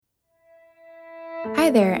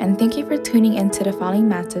Hi there, and thank you for tuning in to the following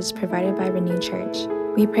message provided by Renew Church.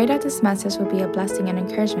 We pray that this message will be a blessing and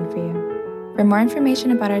encouragement for you. For more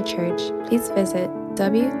information about our church, please visit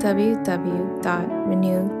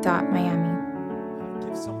www.renew.miami.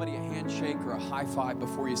 Give somebody a handshake or a high five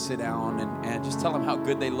before you sit down and just tell them how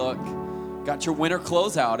good they look. Got your winter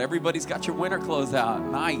clothes out. Everybody's got your winter clothes out.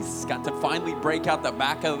 Nice. Got to finally break out the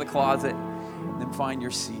back of the closet and then find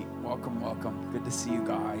your seat. Welcome, welcome. Good to see you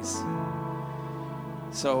guys.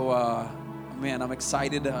 So, man, I'm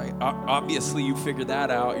excited. Obviously, you figured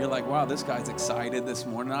that out. You're like, wow, this guy's excited this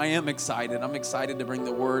morning. I am excited. I'm excited to bring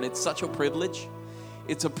the word. It's such a privilege.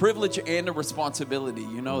 It's a privilege and a responsibility.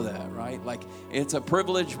 You know that, right? Like, it's a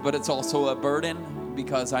privilege, but it's also a burden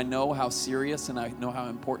because I know how serious and I know how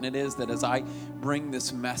important it is that as I bring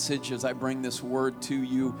this message, as I bring this word to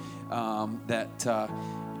you,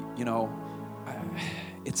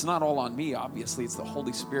 it's not all on me, obviously. It's the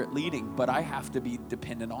Holy Spirit leading, but I have to be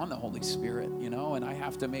dependent on the Holy Spirit, and I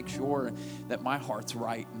have to make sure that my heart's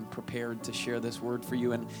right and prepared to share this word for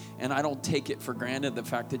you. And I don't take it for granted, the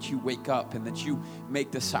fact that you wake up and that you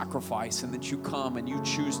make the sacrifice and that you come and you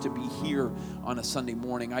choose to be here on a Sunday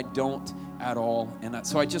morning. I don't at all. And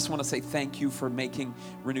so I just want to say thank you for making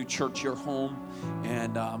Renew Church your home.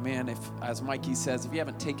 And man, if, as Mikey says, if you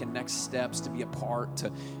haven't taken next steps to be a part,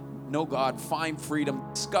 to know God, find freedom,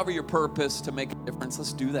 discover your purpose to make a difference,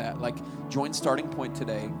 let's do that. Like, join Starting Point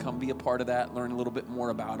today. Come be a part of that. Learn a little bit more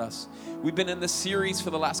about us. We've been in this series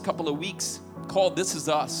for the last couple of weeks called This Is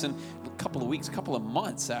Us. And a couple of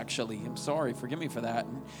months, actually. I'm sorry. Forgive me for that.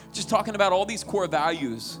 And just talking about all these core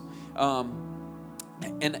values.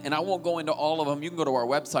 And I won't go into all of them. You can go to our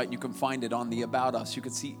website and you can find it on the About Us. You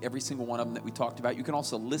can see every single one of them that we talked about. You can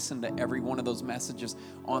also listen to every one of those messages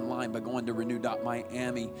online by going to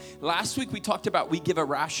renew.miami. Last week we talked about we give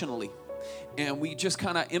irrationally. And we just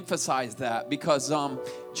kind of emphasized that because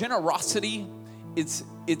generosity, it's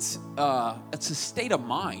a state of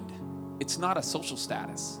mind. It's not a social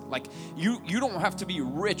status. Like, you don't have to be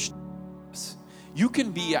rich. You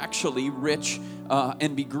can be actually rich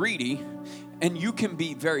and be greedy. And you can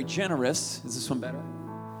be very generous. Is this one better?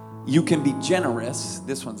 You can be generous.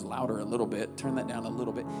 This one's louder a little bit. Turn that down a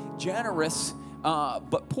little bit. Generous,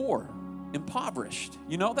 but poor, impoverished.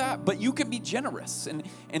 You know that? But you can be generous, and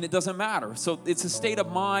it doesn't matter. So it's a state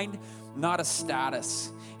of mind, not a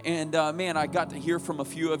status. And man, I got to hear from a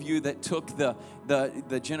few of you that took the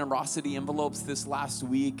generosity envelopes this last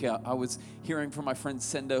week. I was hearing from my friend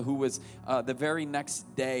Cinda, who was the very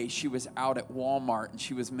next day, she was out at Walmart and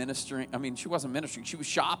she was ministering. I mean, she wasn't ministering, she was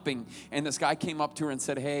shopping. And this guy came up to her and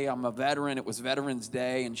said, "Hey, I'm a veteran." It was Veterans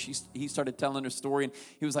Day. And he started telling her story. And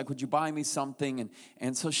he was like, "Would you buy me something?"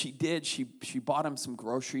 And so she did. She bought him some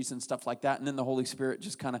groceries and stuff like that. And then the Holy Spirit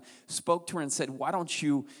just kind of spoke to her and said, "Why don't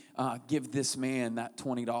you give this man that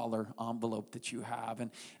 $20 envelope that you have?"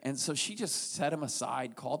 And so she just set him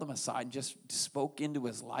aside, called him aside, and just spoke into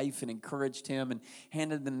his life and encouraged him and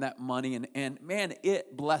handed him that money. And man,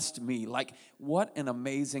 it blessed me. Like, what an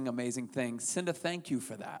amazing, amazing thing. Cinda, thank you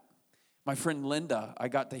for that. My friend Linda, I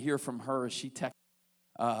got to hear from her as she texted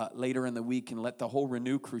later in the week and let the whole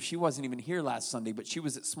Renew crew. She wasn't even here last Sunday, but she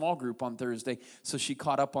was at small group on Thursday, so she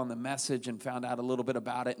caught up on the message and found out a little bit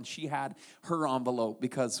about it. And she had her envelope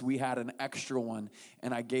because we had an extra one,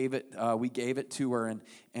 and we gave it to her,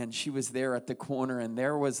 and she was there at the corner, and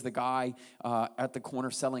there was the guy at the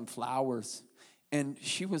corner selling flowers, and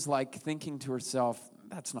she was like thinking to herself,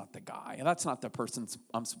 "That's not the guy. That's not the person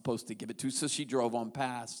I'm supposed to give it to." So she drove on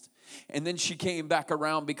past. And then she came back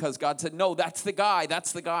around because God said, "No, that's the guy.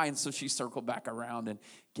 That's the guy." And so she circled back around and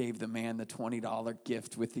gave the man the $20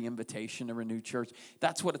 gift with the invitation to Renew Church.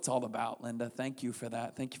 That's what it's all about, Linda. Thank you for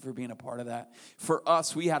that. Thank you for being a part of that. For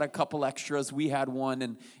us, we had a couple extras. We had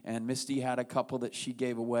one, and Misty had a couple that she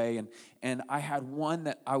gave away. And I had one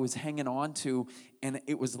that I was hanging on to, and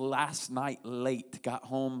it was last night late. Got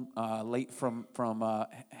home late from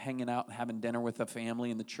hanging out and having dinner with a family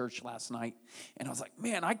in the church last night. And I was like,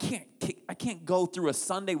 man, I can't go through a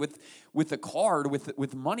Sunday with a card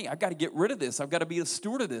with money. I got to get rid of this. I've got to be a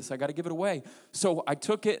steward of this. I got to give it away. So I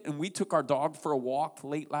took it, and we took our dog for a walk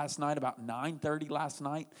late last night, about 9:30 last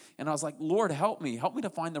night. And I was like, "Lord, help me to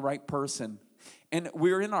find the right person." And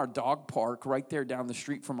we were in our dog park right there down the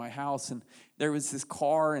street from my house, and there was this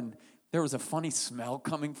car, and there was a funny smell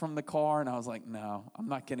coming from the car, and I was like, "No, I'm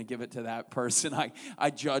not going to give it to that person."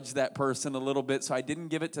 I judged that person a little bit, so I didn't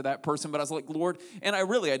give it to that person. But I was like, "Lord," and I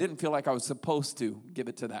didn't feel like I was supposed to give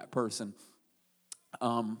it to that person.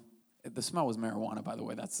 The smell was marijuana, by the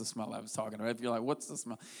way. That's the smell I was talking about. If you're like, "What's the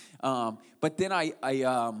smell?" But then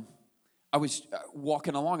I was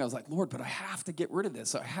walking along. I was like, Lord, but I have to get rid of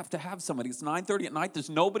this. I have to have somebody. It's 9:30 at night. There's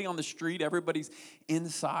nobody on the street. Everybody's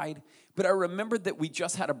inside. But I remembered that we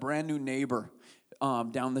just had a brand new neighbor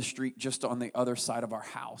down the street just on the other side of our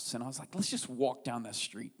house. And I was like, let's just walk down the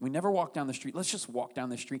street. We never walk down the street. Let's just walk down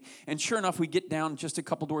the street. And sure enough, we get down just a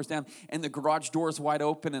couple doors down, and the garage door is wide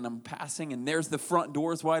open, and I'm passing, and there's the front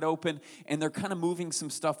doors wide open, and they're kind of moving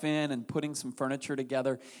some stuff in and putting some furniture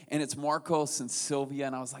together. And it's Marcos and Sylvia,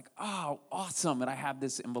 and I was like, oh, awesome. And I have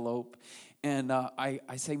this envelope. And I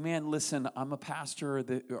say, man, listen, I'm a pastor.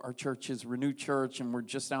 Our church is Renew Church, and we're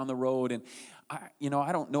just down the road. And,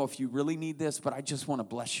 I don't know if you really need this, but I just want to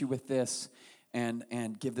bless you with this and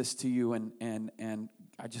give this to you. And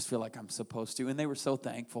I just feel like I'm supposed to. And they were so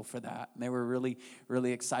thankful for that. And they were really,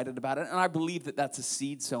 really excited about it. And I believe that that's a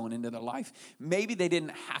seed sown into their life. Maybe they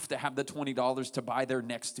didn't have to have the $20 to buy their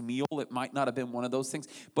next meal. It might not have been one of those things.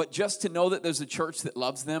 But just to know that there's a church that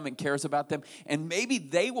loves them and cares about them. And maybe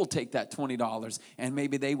they will take that $20 and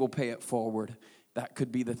maybe they will pay it forward. That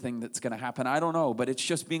could be the thing that's going to happen. I don't know, but it's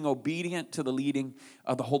just being obedient to the leading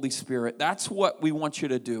of the Holy Spirit. That's what we want you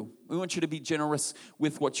to do. We want you to be generous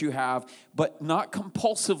with what you have, but not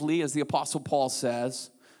compulsively, as the Apostle Paul says,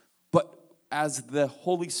 but as the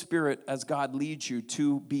Holy Spirit, as God leads you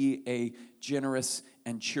to be a generous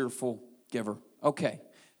and cheerful giver. Okay.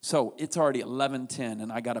 So it's already 11:10,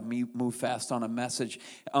 and I got to move fast on a message.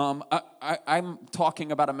 I'm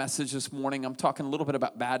talking about a message this morning. I'm talking a little bit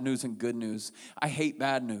about bad news and good news. I hate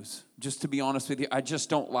bad news, just to be honest with you. I just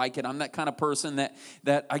don't like it. I'm that kind of person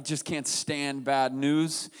that I just can't stand bad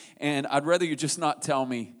news, and I'd rather you just not tell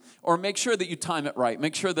me. Or make sure that you time it right.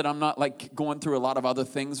 Make sure that I'm not like going through a lot of other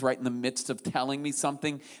things right in the midst of telling me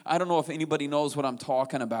something. I don't know if anybody knows what I'm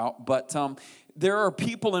talking about, but there are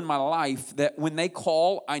people in my life that when they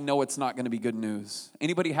call, I know it's not going to be good news.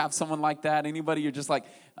 Anybody have someone like that? Anybody you're just like,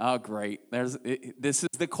 oh, great. This is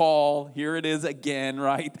the call. Here it is again,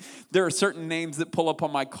 right? There are certain names that pull up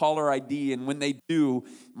on my caller ID, and when they do,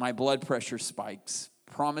 my blood pressure spikes.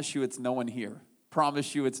 Promise you it's no one here.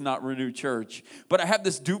 Promise you it's not Renew Church. But I have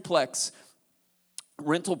this duplex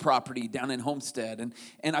rental property down in Homestead,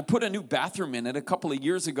 and I put a new bathroom in it a couple of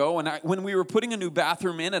years ago, and when we were putting a new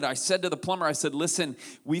bathroom in it, I said to the plumber, I said, listen,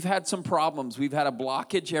 we've had some problems. We've had a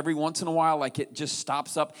blockage every once in a while, like it just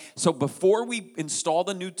stops up. So before we install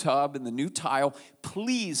the new tub and the new tile,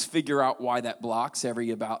 please figure out why that blocks every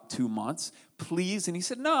about 2 months. Please. And he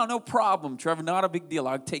said, no problem, Trevor, not a big deal.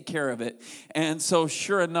 I'll take care of it. And so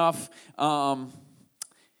sure enough,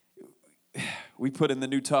 we put in the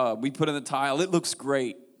new tub. We put in the tile. It looks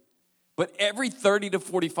great. But every 30 to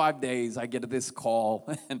 45 days, I get this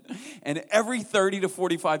call. And every 30 to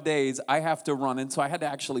 45 days, I have to run. And so I had to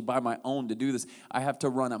actually buy my own to do this. I have to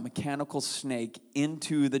run a mechanical snake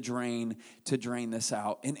into the drain to drain this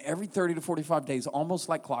out. And every 30 to 45 days, almost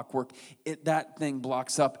like clockwork, that thing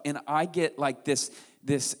blocks up. And I get like this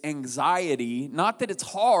anxiety, not that it's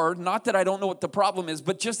hard, not that I don't know what the problem is,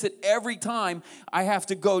 but just that every time I have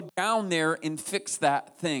to go down there and fix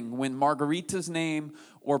that thing when Margarita's name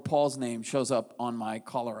or Paul's name shows up on my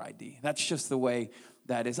caller ID. That's just the way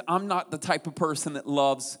that is. I'm not the type of person that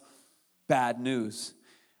loves bad news.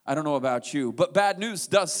 I don't know about you, but bad news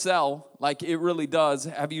does sell, like it really does.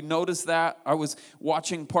 Have you noticed that? I was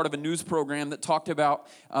watching part of a news program that talked about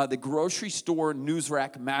the grocery store news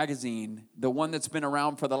rack magazine, the one that's been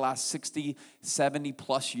around for the last 60, 70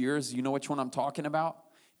 plus years. You know which one I'm talking about?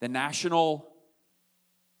 The National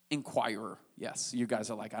Enquirer. Yes, you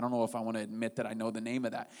guys are like, I don't know if I want to admit that I know the name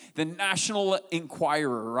of that. The National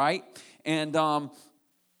Enquirer, right? And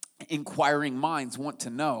inquiring minds want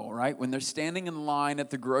to know, right? When they're standing in line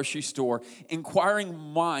at the grocery store, inquiring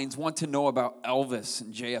minds want to know about Elvis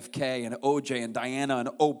and JFK and OJ and Diana and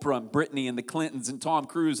Oprah and Britney and the Clintons and Tom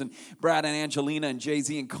Cruise and Brad and Angelina and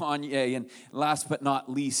Jay-Z and Kanye and last but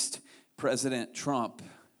not least, President Trump.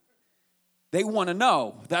 They want to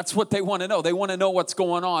know. That's what they want to know. They want to know what's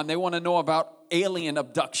going on. They want to know about alien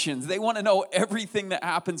abductions. They want to know everything that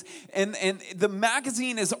happens. And the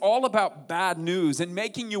magazine is all about bad news and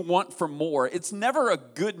making you want for more. It's never a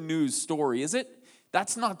good news story, is it?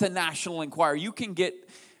 That's not the National Enquirer. You can get,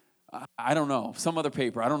 I don't know, some other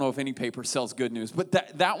paper. I don't know if any paper sells good news. But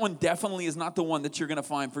that one definitely is not the one that you're going to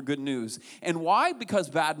find for good news. And why? Because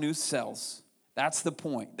bad news sells. That's the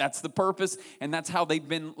point. That's the purpose, and that's how they've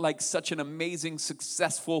been like such an amazing,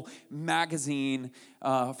 successful magazine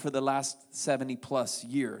for the last 70 plus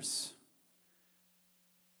years.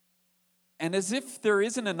 And as if there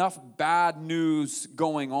isn't enough bad news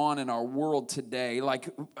going on in our world today, like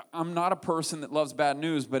I'm not a person that loves bad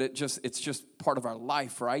news, but it's just part of our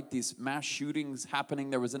life, right? These mass shootings happening.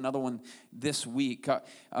 There was another one this week.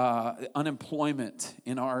 Unemployment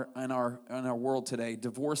in our world today.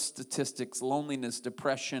 Divorce statistics, loneliness,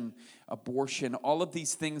 depression, abortion, all of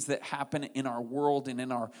these things that happen in our world and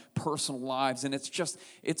in our personal lives. And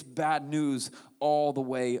it's bad news all the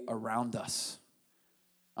way around us.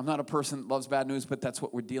 I'm not a person that loves bad news, but that's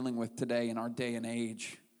what we're dealing with today in our day and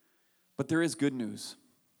age. But there is good news.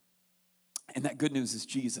 And that good news is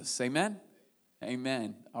Jesus. Amen?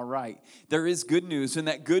 Amen. All right. There is good news, and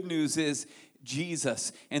that good news is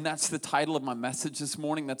Jesus. And that's the title of my message this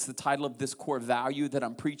morning. That's the title of this core value that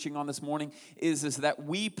I'm preaching on this morning, is that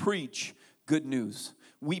we preach good news.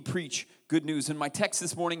 We preach good news. And my text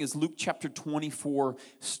this morning is Luke chapter 24,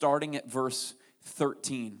 starting at verse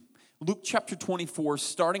 13. Luke chapter 24,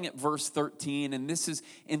 starting at verse 13, and this is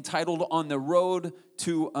entitled On the Road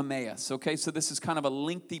to Emmaus. Okay, so this is kind of a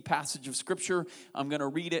lengthy passage of Scripture. I'm going to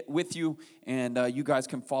read it with you, and you guys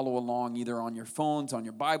can follow along either on your phones, on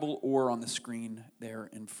your Bible, or on the screen there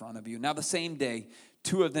in front of you. Now, the same day,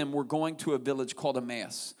 two of them were going to a village called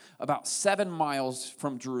Emmaus, about 7 miles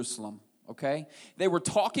from Jerusalem. Okay? They were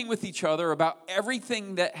talking with each other about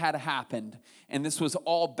everything that had happened, and this was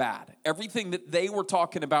all bad. Everything that they were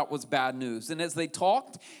talking about was bad news. And as they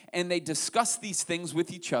talked and they discussed these things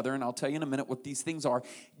with each other, and I'll tell you in a minute what these things are,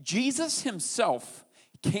 Jesus himself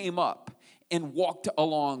came up and walked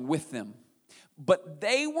along with them. But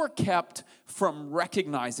they were kept from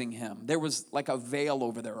recognizing him. There was like a veil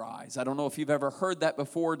over their eyes. I don't know if you've ever heard that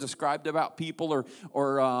before described about people or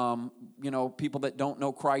people that don't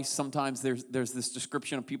know Christ. Sometimes there's this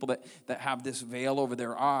description of people that have this veil over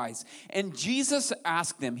their eyes. And Jesus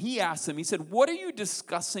asked them, he said, "What are you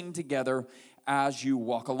discussing together as you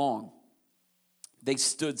walk along?" They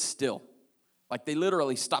stood still. Like they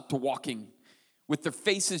literally stopped walking with their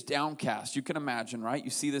faces downcast. You can imagine, right? You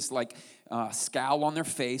see this scowl on their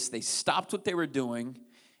face. They stopped what they were doing.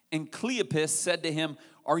 And Cleopas said to him,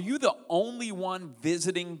 "Are you the only one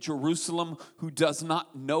visiting Jerusalem who does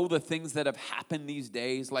not know the things that have happened these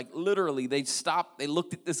days?" Like literally, they stopped, they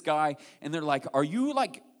looked at this guy, and they're like, "Are you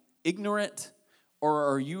like ignorant?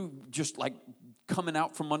 Or are you just like coming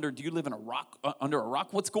out from under, do you live in under a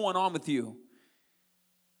rock? What's going on with you?"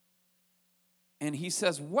 And he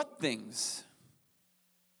says, "What things?"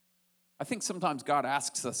 I think sometimes God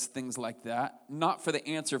asks us things like that, not for the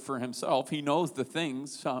answer for himself. He knows the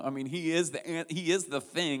things. He is the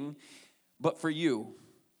thing, but for you.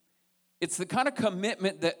 It's the kind of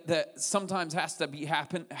commitment that sometimes has to be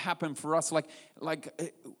happen for us. Like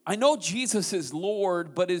I know Jesus is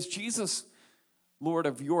Lord, but is Jesus Lord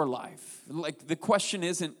of your life? Like the question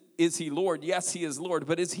isn't, is he Lord? Yes, he is Lord,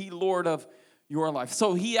 but is he Lord of your life?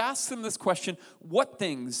 So he asks them this question, what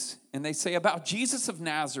things? And they say, about Jesus of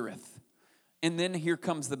Nazareth. And then here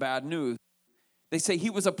comes the bad news. They say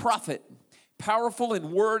he was a prophet, powerful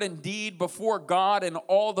in word and deed before God and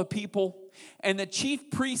all the people. And the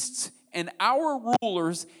chief priests and our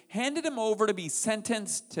rulers handed him over to be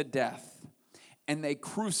sentenced to death. And they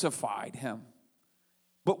crucified him.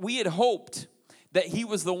 But we had hoped that he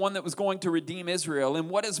was the one that was going to redeem Israel.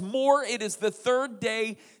 And what is more, it is the third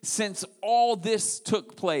day since all this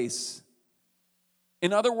took place.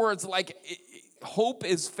 In other words, hope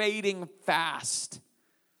is fading fast.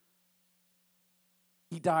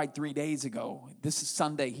 He died 3 days ago. This is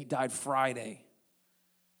Sunday. He died Friday.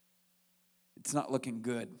 It's not looking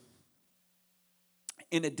good.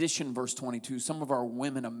 In addition, verse 22, some of our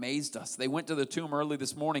women amazed us. They went to the tomb early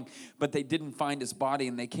this morning, but they didn't find his body.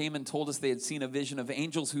 And they came and told us they had seen a vision of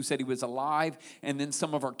angels who said he was alive. And then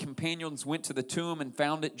some of our companions went to the tomb and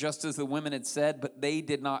found it just as the women had said, but they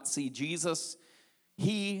did not see Jesus.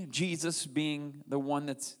 Jesus being the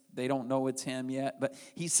one they don't know it's him yet, but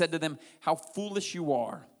he said to them, "How foolish you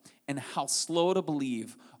are, and how slow to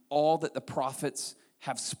believe all that the prophets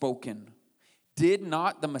have spoken. Did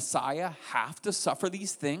not the Messiah have to suffer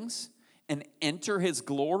these things and enter his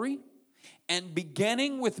glory?" And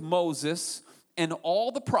beginning with Moses and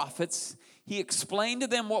all the prophets, he explained to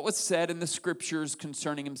them what was said in the scriptures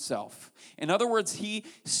concerning himself. In other words, he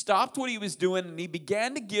stopped what he was doing and he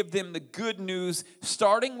began to give them the good news,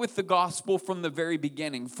 starting with the gospel from the very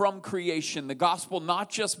beginning, from creation. The gospel not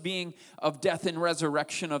just being of death and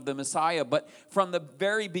resurrection of the Messiah, but from the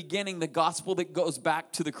very beginning, the gospel that goes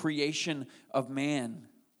back to the creation of man.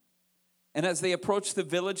 And as they approached the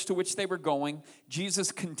village to which they were going,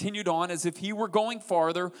 Jesus continued on as if he were going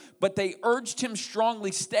farther, but they urged him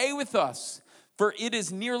strongly, "Stay with us, for it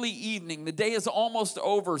is nearly evening. The day is almost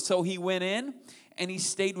over." So he went in and he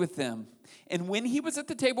stayed with them. And when he was at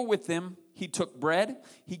the table with them, he took bread,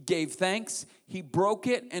 he gave thanks, he broke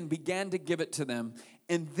it and began to give it to them.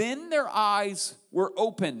 And then their eyes were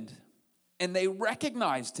opened and they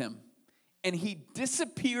recognized him, and he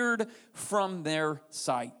disappeared from their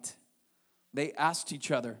sight. They asked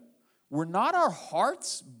each other, "Were not our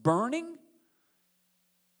hearts burning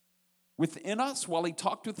within us while he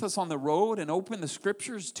talked with us on the road and opened the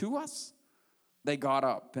scriptures to us?" They got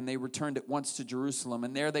up and they returned at once to Jerusalem,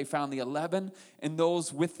 and there they found the 11 and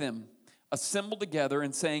those with them assembled together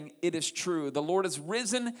and saying, "It is true, the Lord has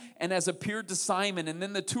risen and has appeared to Simon." And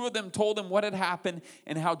then the two of them told him what had happened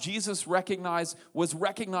and how Jesus was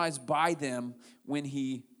recognized by them when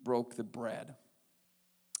he broke the bread.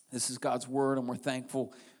 This is God's word, and we're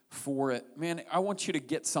thankful for it. Man, I want you to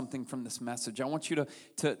get something from this message. I want you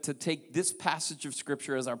to take this passage of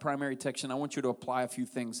Scripture as our primary text, and I want you to apply a few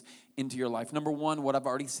things into your life. Number one, what I've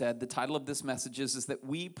already said, the title of this message is that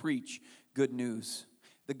we preach good news.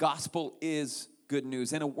 The gospel is good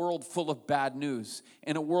news. In a world full of bad news,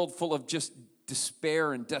 in a world full of just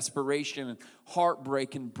despair and desperation and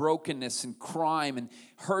heartbreak and brokenness and crime and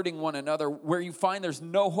hurting one another, where you find there's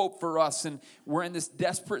no hope for us and we're in this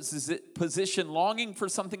desperate position longing for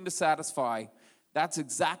something to satisfy, that's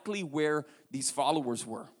exactly where these followers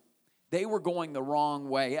were. They were going the wrong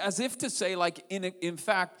way, as if to say, like, in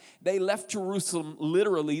fact, they left Jerusalem,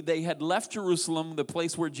 literally. They had left Jerusalem, the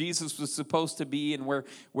place where Jesus was supposed to be and where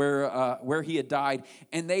he had died,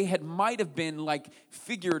 and they might have been, like,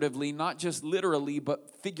 figuratively, not just literally,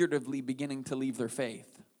 but figuratively beginning to leave their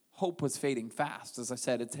faith. Hope was fading fast. As I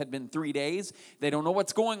said, it had been 3 days. They don't know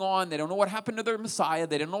what's going on. They don't know what happened to their Messiah.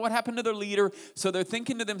 They don't know what happened to their leader, so they're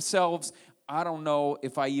thinking to themselves, I don't know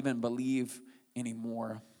if I even believe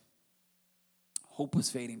anymore. Hope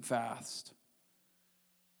was fading fast.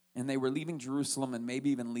 And they were leaving Jerusalem and maybe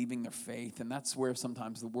even leaving their faith. And that's where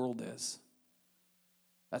sometimes the world is.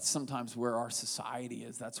 That's sometimes where our society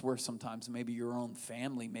is. That's where sometimes maybe your own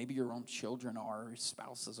family, maybe your own children are, or your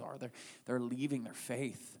spouses are. They're leaving their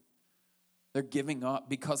faith. They're giving up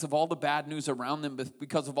because of all the bad news around them,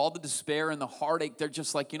 because of all the despair and the heartache. They're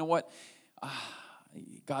just like, you know what?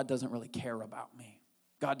 God doesn't really care about me.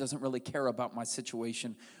 God doesn't really care about my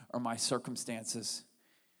situation or my circumstances.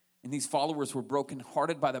 And these followers were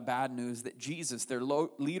brokenhearted by the bad news that Jesus, their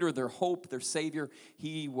leader, their hope, their Savior,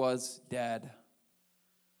 he was dead.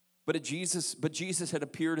 But Jesus had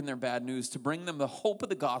appeared in their bad news to bring them the hope of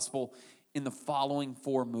the gospel in the following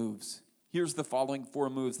 4 moves. Here's the following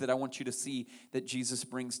 4 moves that I want you to see that Jesus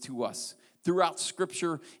brings to us throughout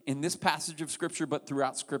Scripture, in this passage of Scripture, but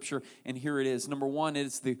throughout Scripture. And here it is. Number 1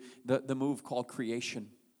 is the move called creation.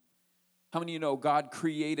 How many of you know God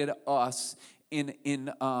created us in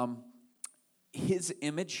His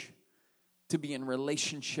image to be in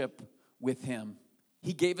relationship with Him?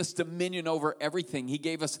 He gave us dominion over everything. He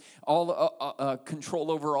gave us all control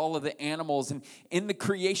over all of the animals. And in the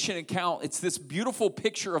creation account, it's this beautiful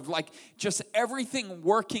picture of like just everything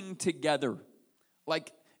working together.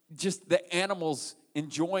 Like just the animals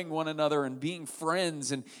enjoying one another and being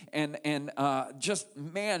friends and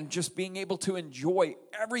just being able to enjoy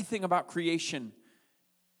everything about creation.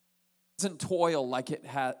 It doesn't toil like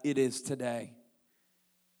it is today.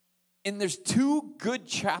 And there's 2 good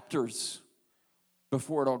chapters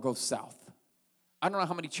before it all goes south. I don't know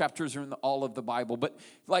how many chapters are in all of the Bible, but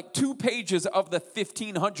like 2 pages of the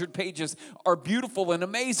 1,500 pages are beautiful and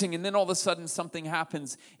amazing, and then all of a sudden something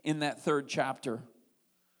happens in that 3rd chapter.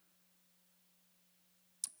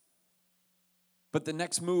 But the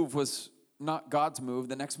next move was not God's move.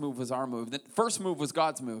 The next move was our move. The first move was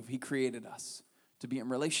God's move. He created us to be in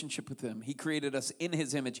relationship with Him. He created us in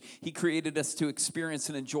His image. He created us to experience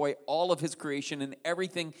and enjoy all of His creation and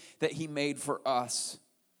everything that He made for us.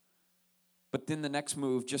 But then the next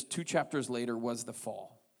move, just 2 chapters later, was the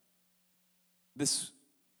fall. This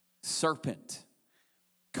serpent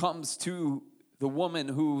comes to the woman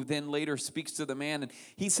who then later speaks to the man. And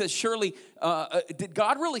he says, surely, did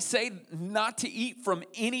God really say not to eat from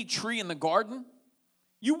any tree in the garden?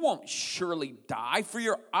 You won't surely die, for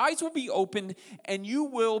your eyes will be opened and you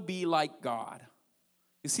will be like God.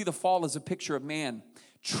 You see, the fall is a picture of man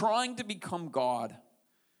trying to become God.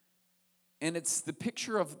 And it's the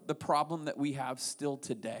picture of the problem that we have still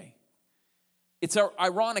today. It's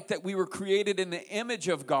ironic that we were created in the image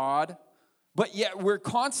of God, but yet we're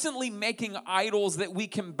constantly making idols that we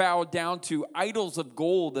can bow down to, idols of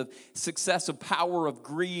gold, of success, of power, of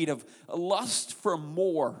greed, of lust for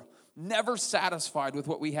more, never satisfied with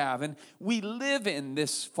what we have. And we live in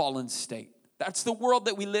this fallen state. That's the world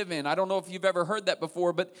that we live in. I don't know if you've ever heard that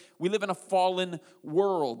before, but we live in a fallen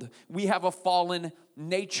world. We have a fallen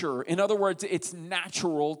nature. In other words, it's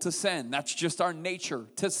natural to sin. That's just our nature,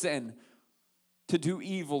 to sin, to do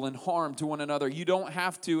evil and harm to one another. You don't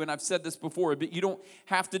have to, and I've said this before, but you don't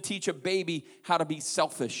have to teach a baby how to be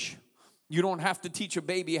selfish. You don't have to teach a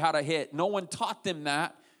baby how to hit. No one taught them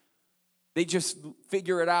that. They just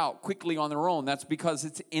figure it out quickly on their own. That's because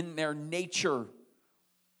it's in their nature,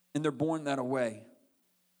 and they're born that way.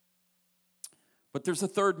 But there's a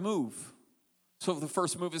third move. So the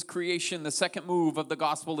first move is creation. The second move of the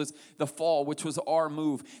gospel is the fall, which was our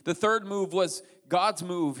move. The third move was God's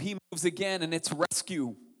move. He moves again, and it's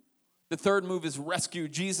rescue. The third move is rescue.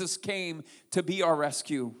 Jesus came to be our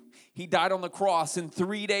rescue. He died on the cross, and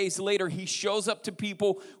 3 days later, he shows up to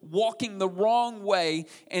people walking the wrong way,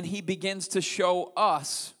 and he begins to show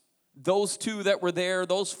us, those two that were there,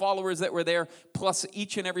 those followers that were there, plus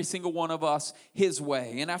each and every single one of us, his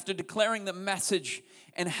way. And after declaring the message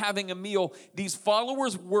and having a meal, these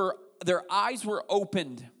followers their eyes were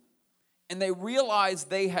opened, and they realized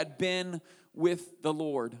they had been with the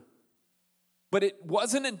Lord. But it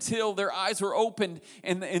wasn't until their eyes were opened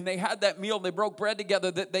and they had that meal, they broke bread together,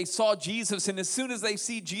 that they saw Jesus. And as soon as they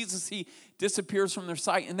see Jesus, he disappears from their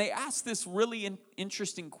sight. And they asked this really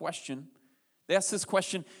interesting question. They asked this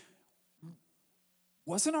question,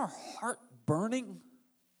 wasn't our heart burning?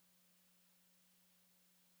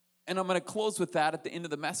 And I'm going to close with that at the end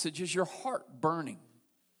of the message. Is your heart burning?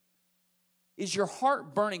 Is your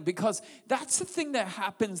heart burning? Because that's the thing that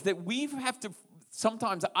happens that we have to,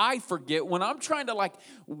 sometimes I forget when I'm trying to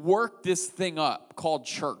work this thing up called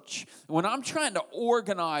church. When I'm trying to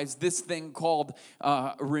organize this thing called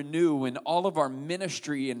Renew and all of our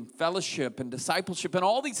ministry and fellowship and discipleship and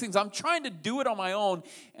all these things, I'm trying to do it on my own.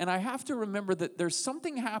 And I have to remember that there's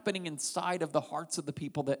something happening inside of the hearts of the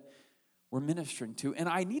people that we're ministering to. And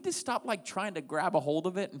I need to stop trying to grab a hold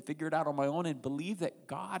of it and figure it out on my own and believe that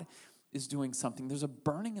God is doing something. There's a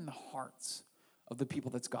burning in the hearts of the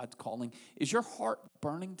people that's God's calling. Is your heart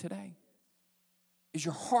burning today? Is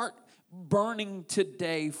your heart burning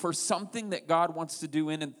today for something that God wants to do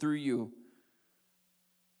in and through you?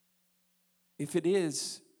 If it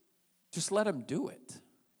is, just let him do it.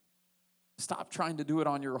 Stop trying to do it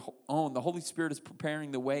on your own. The Holy Spirit is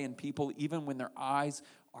preparing the way in people even when their eyes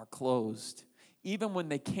are closed. Even when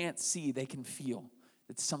they can't see, they can feel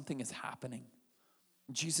that something is happening.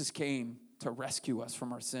 Jesus came to rescue us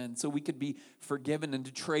from our sin so we could be forgiven and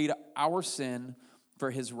to trade our sin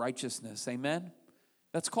for his righteousness. Amen?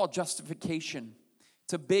 That's called justification.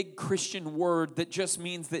 It's a big Christian word that just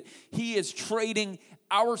means that he is trading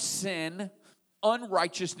our sin,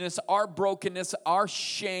 unrighteousness, our brokenness, our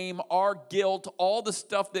shame, our guilt, all the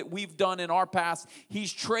stuff that we've done in our past.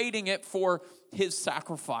 He's trading it for his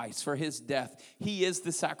sacrifice, for his death. He is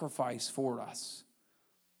the sacrifice for us.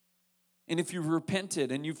 And if you've repented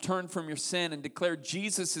and you've turned from your sin and declared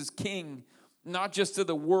Jesus is king, not just of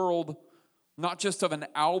the world, not just of an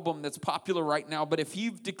album that's popular right now, but if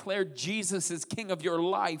you've declared Jesus is king of your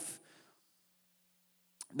life,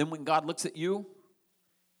 then when God looks at you,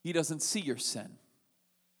 he doesn't see your sin.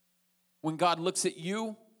 When God looks at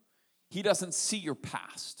you, he doesn't see your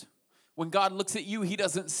past. When God looks at you, he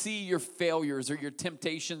doesn't see your failures or your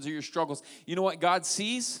temptations or your struggles. You know what God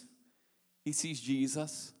sees? He sees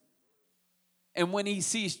Jesus. And when he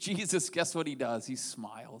sees Jesus, guess what he does? He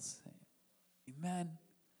smiles. Amen.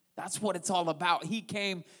 That's what it's all about. He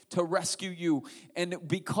came to rescue you. And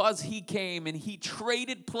because he came and he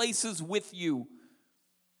traded places with you,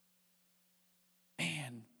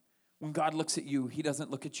 man, when God looks at you, he doesn't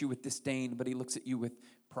look at you with disdain, but he looks at you with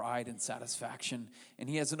pride and satisfaction. And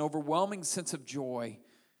he has an overwhelming sense of joy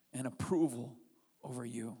and approval over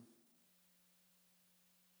you.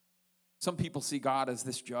 Some people see God as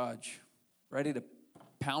this judge, ready to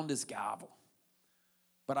pound his gavel.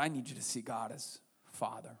 But I need you to see God as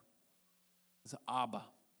Father, as Abba.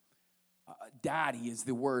 Daddy is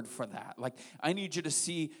the word for that. I need you to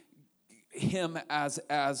see him as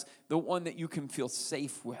the one that you can feel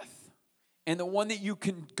safe with and the one that you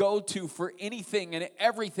can go to for anything and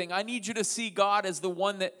everything. I need you to see God as the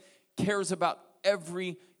one that cares about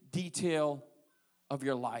every detail of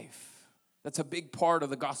your life. That's a big part of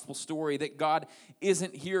the gospel story, that God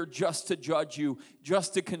isn't here just to judge you,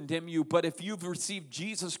 just to condemn you. But if you've received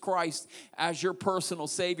Jesus Christ as your personal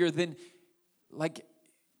Savior, then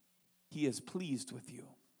he is pleased with you.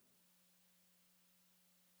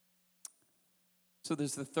 So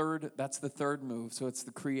that's the third move. So it's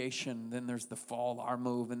the creation, then there's the fall, our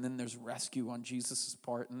move, and then there's rescue on Jesus'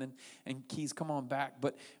 part. And Keys, come on back.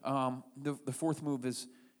 But the fourth move is,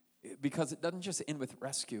 because it doesn't just end with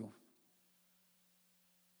rescue.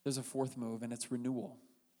 There's a fourth move, and it's renewal.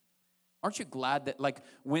 Aren't you glad that, like,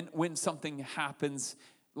 when something happens,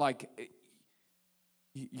 like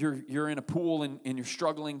you're in a pool and you're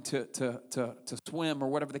struggling to swim or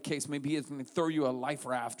whatever the case may be, and they throw you a life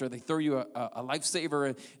raft or they throw you a lifesaver,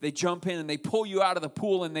 and they jump in and they pull you out of the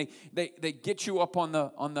pool and they get you up on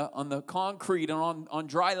the concrete and on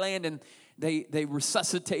dry land, and they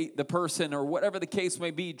resuscitate the person or whatever the case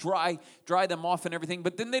may be, dry them off and everything.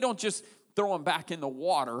 But then they don't just throw them back in the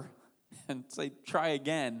water and say, try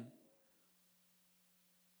again.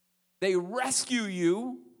 They rescue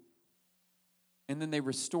you, and then they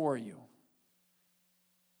restore you.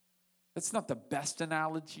 That's not the best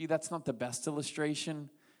analogy. That's not the best illustration.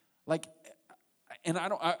 Like, and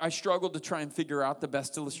I struggled to try and figure out the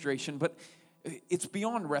best illustration, but it's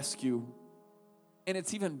beyond rescue, and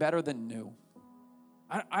it's even better than new.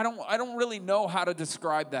 I don't really know how to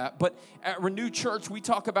describe that, but at Renew Church, we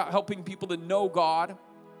talk about helping people to know God,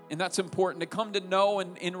 and that's important, to come to know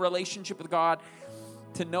and in relationship with God,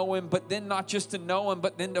 to know Him, but then not just to know Him,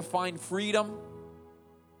 but then to find freedom.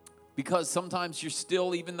 Because sometimes you're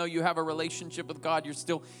still, even though you have a relationship with God, you're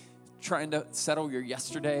still trying to settle your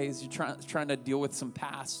yesterdays. You're trying to deal with some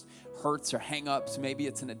past hurts or hang-ups. Maybe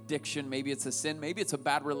it's an addiction. Maybe it's a sin. Maybe it's a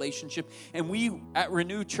bad relationship. And we at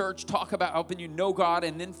Renew Church talk about helping you know God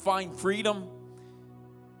and then find freedom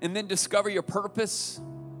and then discover your purpose,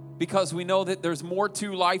 because we know that there's more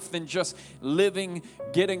to life than just living,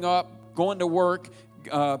 getting up, going to work,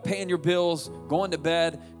 paying your bills, going to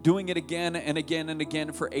bed, doing it again and again and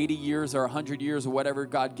again for 80 years or 100 years or whatever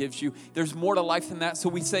God gives you. There's more to life than that. So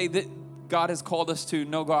we say that God has called us to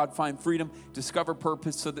know God, find freedom, discover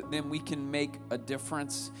purpose, so that then we can make a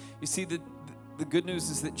difference. You see, the good news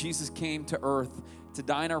is that Jesus came to earth to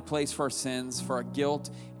die in our place for our sins, for our guilt,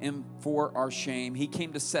 and for our shame. He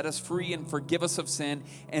came to set us free and forgive us of sin,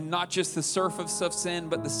 and not just the surface of sin,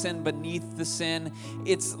 but the sin beneath the sin.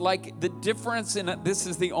 It's like the difference, and this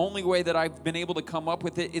is the only way that I've been able to come up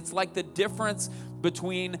with it, it's like the difference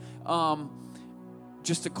between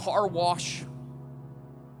just a car wash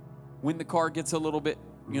when the car gets a little bit,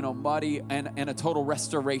 muddy, and a total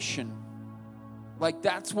restoration. Like,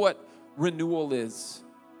 that's what renewal is.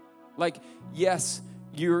 Like, yes,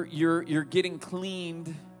 you're getting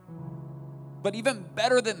cleaned, but even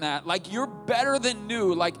better than that, like, you're better than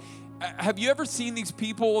new. Like, have you ever seen these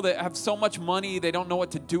people that have so much money they don't know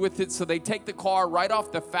what to do with it, so they take the car right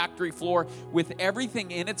off the factory floor with everything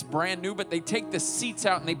in it's brand new, but they take the seats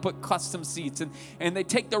out and they put custom seats, and they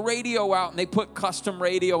take the radio out and they put custom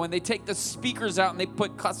radio, and they take the speakers out and they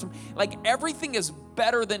put custom, like, everything is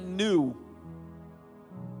better than new.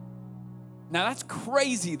 Now, that's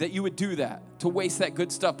crazy that you would do that, to waste that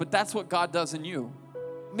good stuff, but that's what God does in you.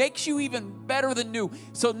 Makes you even better than new.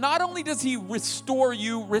 So not only does He rescue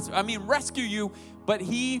you, but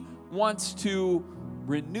He wants to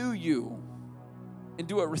renew you and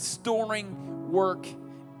do a restoring work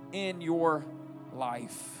in your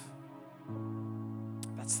life.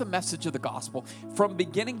 That's the message of the gospel. From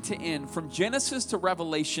beginning to end, from Genesis to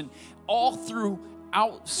Revelation, all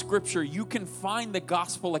throughout Scripture, you can find the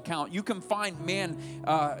gospel account. You can find man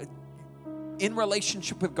in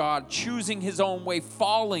relationship with God, choosing his own way,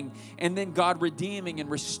 falling, and then God redeeming and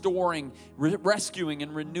restoring, rescuing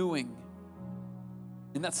and renewing.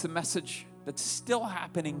 And that's the message that's still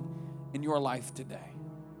happening in your life today.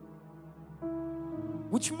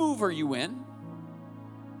 Which move are you in?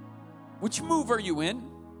 Which move are you in?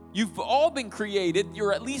 You've all been created.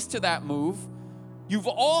 You're at least to that move. You've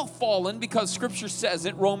all fallen, because Scripture says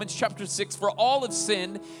it, Romans chapter 6, for all have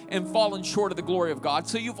sinned and fallen short of the glory of God.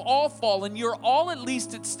 So you've all fallen. You're all at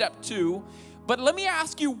least at step 2. But let me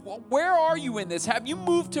ask you, where are you in this? Have you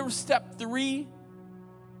moved to step 3?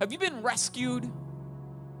 Have you been rescued?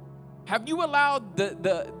 Have you allowed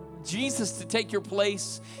the Jesus to take your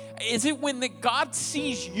place? Is it when God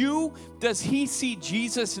sees you, does He see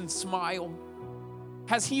Jesus and smile?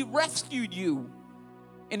 Has He rescued you?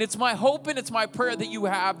 And it's my hope and it's my prayer that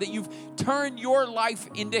you've turned your life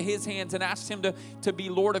into His hands and asked Him to be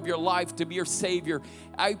Lord of your life, to be your Savior.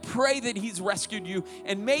 I pray that He's rescued you.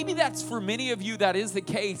 And maybe that's for many of you, that is the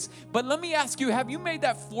case. But let me ask you, have you made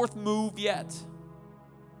that 4th move yet?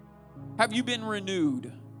 Have you been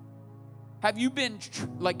renewed? Have you been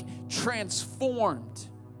transformed?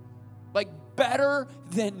 Like better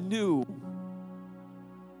than new?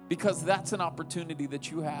 Because that's an opportunity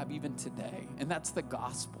that you have even today. And that's the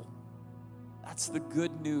gospel. That's the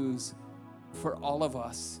good news for all of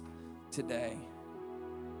us today.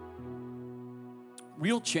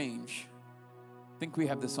 Real change. I think we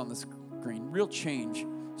have this on the screen. Real change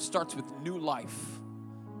starts with new life,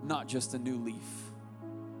 not just a new leaf.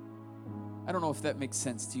 I don't know if that makes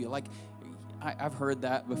sense to you. Like, I've heard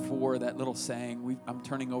that before, that little saying, I'm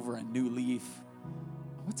turning over a new leaf.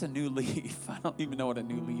 What's a new leaf? I don't even know what a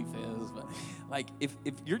new leaf is. But like, if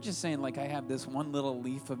you're just saying, like, I have this one little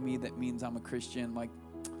leaf of me that means I'm a Christian, like,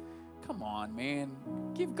 come on, man.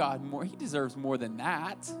 Give God more. He deserves more than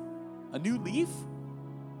that. A new leaf?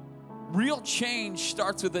 Real change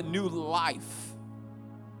starts with a new life.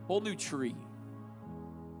 Whole new tree.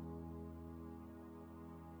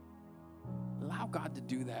 Allow God to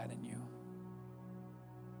do that in you.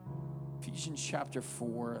 Ephesians chapter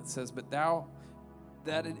 4, it says, But that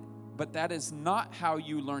is not how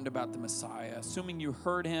you learned about the Messiah, assuming you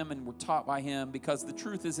heard him and were taught by him, because the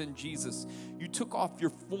truth is in Jesus. You took off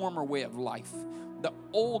your former way of life, the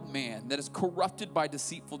old man that is corrupted by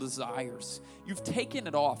deceitful desires. You've taken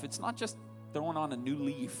it off. It's not just throwing on a new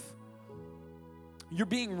leaf. You're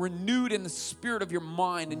being renewed in the spirit of your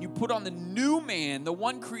mind, and you put on the new man, the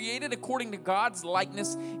one created according to God's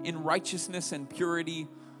likeness in righteousness and purity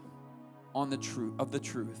of the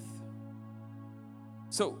truth.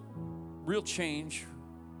 So, real change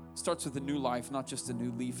starts with a new life, not just a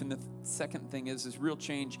new leaf. And the second thing is real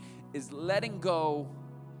change is letting go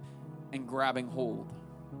and grabbing hold.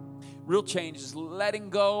 Real change is letting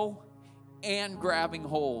go and grabbing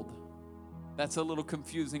hold. That's a little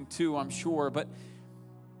confusing too, I'm sure, but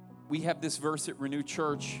we have this verse at Renew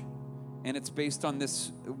Church, and it's based on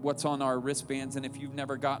this, what's on our wristbands. And if you've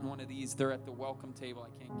never gotten one of these, they're at the welcome table.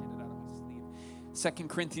 I can't get it out of my sleeve. 2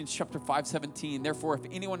 Corinthians chapter 5:17. Therefore, if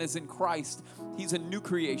anyone is in Christ, he's a new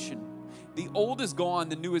creation. The old is gone,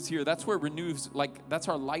 the new is here. That's where Renew's, like, that's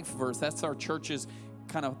our life verse. That's our church's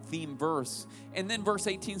kind of theme verse. And then verse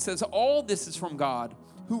 18 says, all this is from God,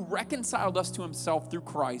 who reconciled us to himself through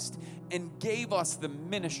Christ and gave us the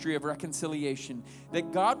ministry of reconciliation.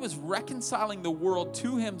 That God was reconciling the world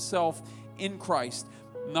to himself in Christ,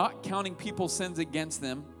 not counting people's sins against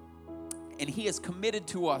them. And he has committed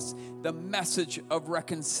to us the message of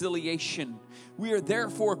reconciliation. We are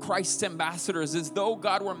therefore Christ's ambassadors, as though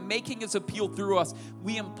God were making his appeal through us.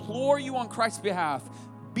 We implore you on Christ's behalf,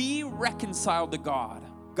 be reconciled to God.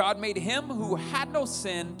 God made him who had no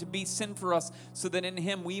sin to be sin for us, so that in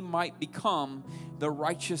him we might become the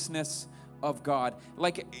righteousness of God.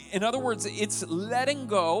 Like, in other words, it's letting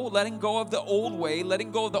go of the old way,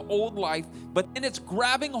 letting go of the old life, but then it's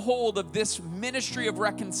grabbing hold of this ministry of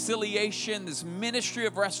reconciliation, this ministry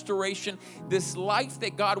of restoration, this life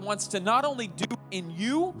that God wants to not only do in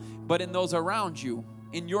you, but in those around you,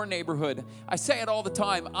 in your neighborhood. I say it all the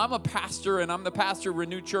time. I'm a pastor, and I'm the pastor of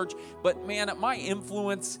Renew Church, but man, my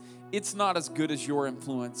influence, it's not as good as your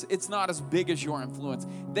influence. It's not as big as your influence.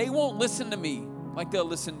 They won't listen to me like they'll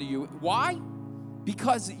listen to you. Why?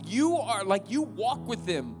 Because you are, like, you walk with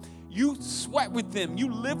them, you sweat with them,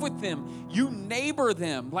 you live with them, you neighbor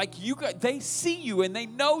them. Like, they see you and they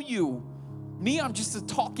know you. Me, I'm just a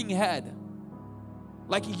talking head.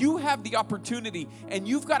 Like, you have the opportunity, and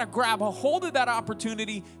you've got to grab a hold of that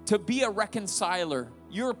opportunity to be a reconciler.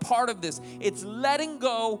 You're a part of this. It's letting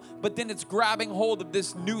go, but then it's grabbing hold of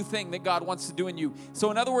this new thing that God wants to do in you.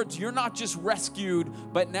 So in other words, you're not just rescued,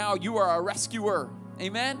 but now you are a rescuer.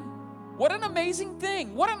 Amen? What an amazing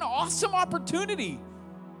thing. What an awesome opportunity.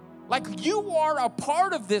 Like, you are a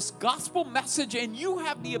part of this gospel message, and you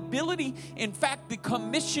have the ability, in fact,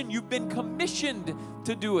 you've been commissioned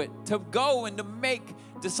to do it, to go and to make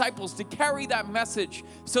disciples, to carry that message,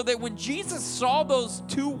 so that when Jesus saw those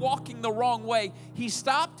two walking the wrong way, he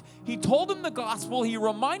stopped, he told them the gospel, he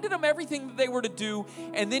reminded them everything that they were to do,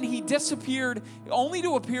 and then he disappeared, only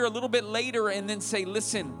to appear a little bit later and then say,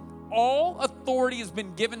 listen, all authority has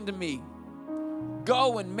been given to me.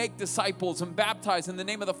 Go and make disciples and baptize in the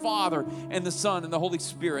name of the Father and the Son and the Holy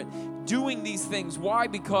Spirit. Doing these things. Why?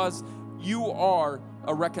 Because you are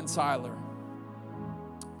a reconciler.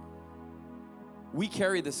 We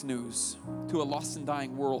carry this news to a lost and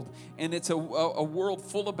dying world. And it's a world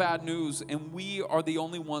full of bad news. And we are the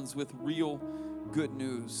only ones with real good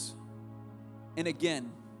news. And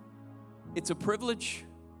again, it's a privilege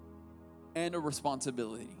and a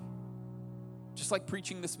responsibility. Just like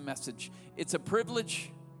preaching this message, it's a privilege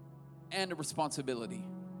and a responsibility.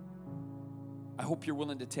 I hope you're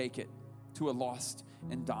willing to take it to a lost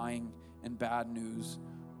and dying and bad news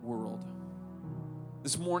world.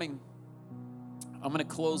 This morning, I'm going to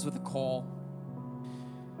close with a call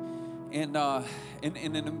and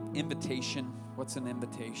an invitation. What's an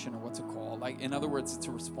invitation or what's a call? Like, in other words, it's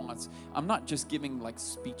a response. I'm not just giving like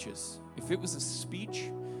speeches. If it was a speech,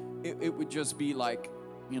 it would just be like,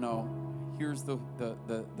 here's the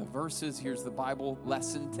verses, here's the Bible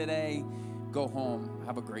lesson today, go home,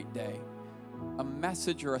 have a great day. A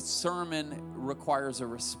message or a sermon requires a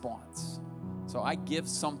response. So I give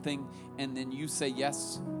something, and then you say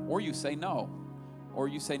yes, or you say no, or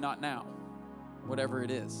you say not now, whatever it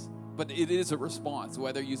is. But it is a response,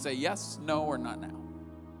 whether you say yes, no, or not now.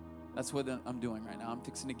 That's what I'm doing right now. I'm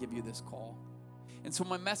fixing to give you this call. And so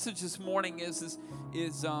my message this morning is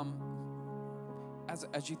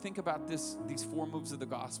as you think about these 4 moves of the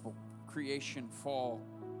gospel: creation, fall,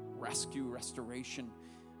 rescue, restoration.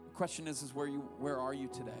 The question is where are you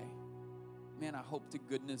today? Man, I hope to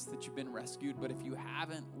goodness that you've been rescued, but if you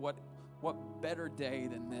haven't, what better day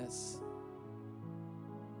than this?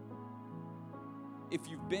 If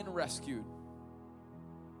you've been rescued,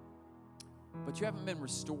 but you haven't been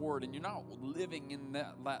restored, and you're not living in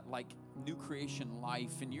that like new creation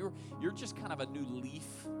life, and you're just kind of a new leaf,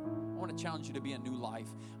 I want to challenge you to be a new life.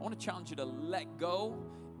 I want to challenge you to let go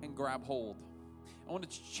and grab hold. I want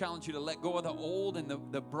to challenge you to let go of the old and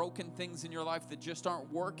the broken things in your life that just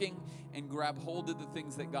aren't working, and grab hold of the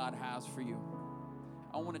things that God has for you.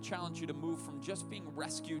 I want to challenge you to move from just being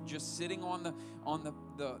rescued, just sitting on the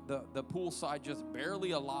poolside, just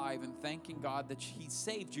barely alive, and thanking God that He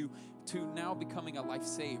saved you, to now becoming a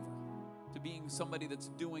lifesaver, to being somebody that's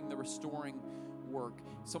doing the restoring work.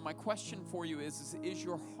 So my question for you is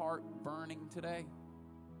your heart burning today?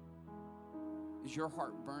 Is your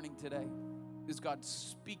heart burning today? Is God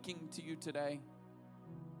speaking to you today?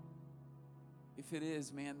 If it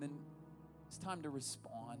is, man, then it's time to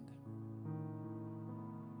respond.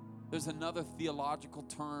 There's another theological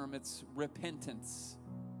term. It's repentance.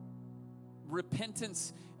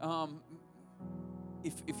 Repentance,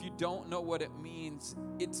 if you don't know what it means,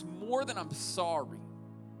 it's more than I'm sorry.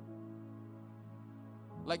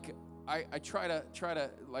 Like I try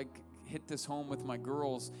to like hit this home with my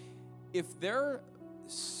girls. If they're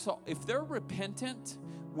repentant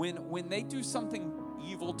when they do something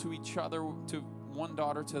evil to each other, to one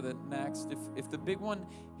daughter to the next, if the big one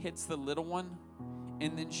hits the little one,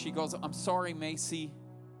 and then she goes, "I'm sorry, Macy,"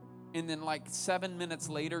 and then like 7 minutes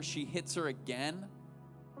later she hits her again,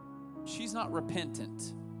 she's not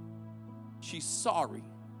repentant. She's sorry,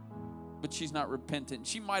 but she's not repentant.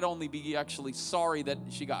 She might only be actually sorry that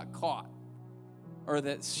she got caught, or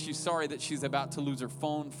that she's sorry that she's about to lose her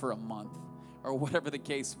phone for a month, or whatever the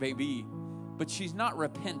case may be, but she's not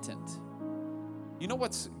repentant. You know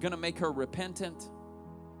what's going to make her repentant?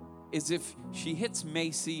 Is if she hits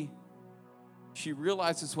Macy, she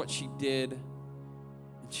realizes what she did,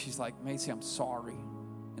 and she's like, "Macy, I'm sorry,"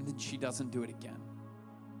 and then she doesn't do it again.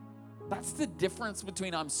 That's the difference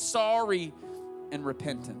between I'm sorry and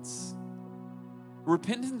repentance.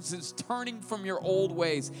 Repentance is turning from your old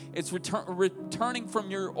ways. It's returning from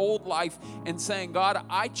your old life and saying, "God,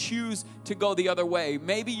 I choose to go the other way."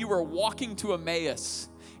 Maybe you were walking to Emmaus,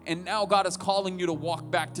 and now God is calling you to walk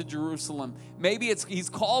back to Jerusalem. Maybe He's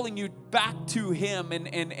calling you back to Him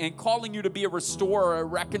and calling you to be a restorer, a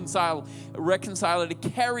reconciler, to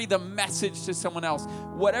carry the message to someone else.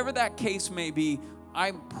 Whatever that case may be,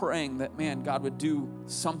 I'm praying that, man, God would do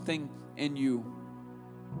something in you.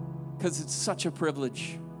 Because it's such a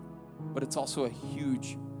privilege, but it's also a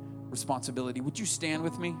huge responsibility. Would you stand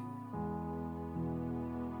with me?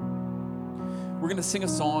 We're going to sing a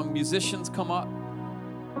song. Musicians, come up.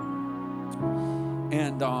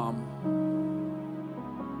 And I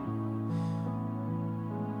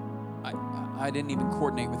didn't even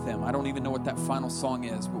coordinate with them. I don't even know what that final song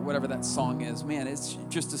is, but whatever that song is, man, it's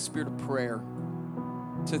just a spirit of prayer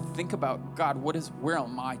to think about, God, where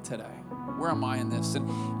am I today? Where am I in this?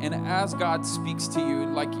 And as God speaks to you,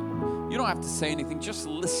 like, you don't have to say anything. Just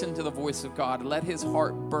listen to the voice of God. Let His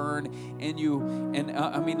heart burn in you. And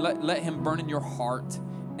let Him burn in your heart.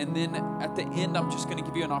 And then at the end, I'm just going to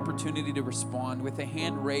give you an opportunity to respond with a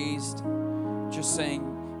hand raised, just saying,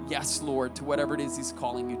 "Yes, Lord," to whatever it is He's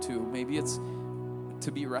calling you to. Maybe it's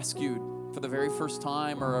to be rescued for the very first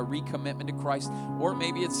time, or a recommitment to Christ. Or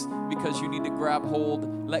maybe it's because you need to grab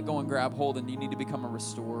hold, let go and grab hold, and you need to become a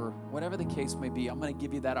restorer. Whatever the case may be, I'm going to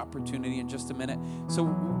give you that opportunity in just a minute. So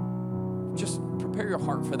just prepare your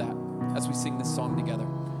heart for that as we sing this song together.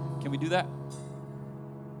 Can we do that?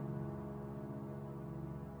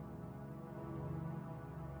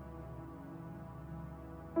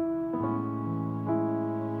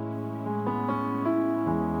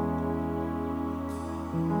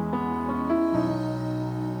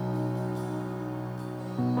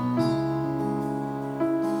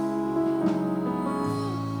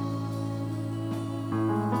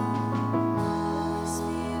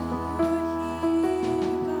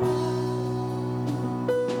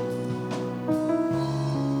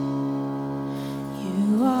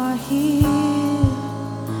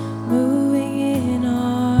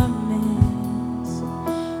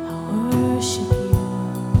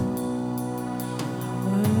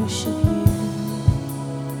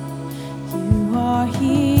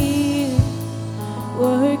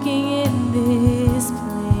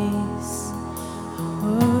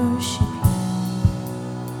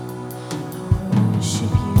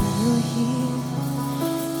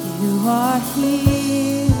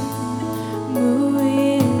 here,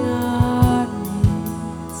 moving in our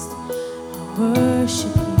midst. I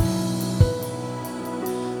worship you.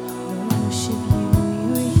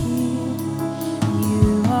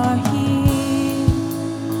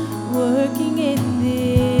 Working in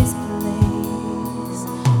this place,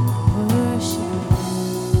 I worship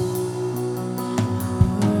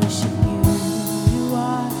you.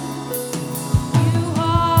 You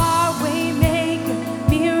are waymaker,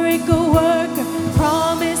 miracle worker,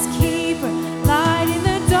 promise keeper, light in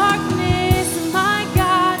the darkness. My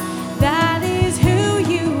God, that is who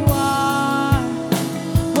you are.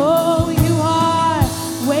 Oh, you are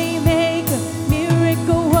waymaker,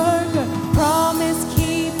 miracle worker, promise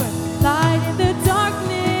keeper, light in the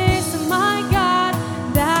darkness. My God,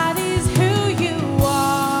 that is who you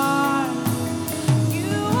are.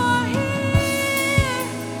 You are here,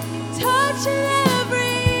 touching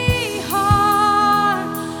every heart.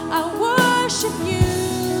 I worship you.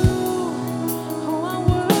 Oh, I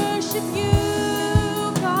worship you,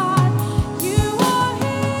 God. You are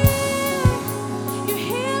here. You're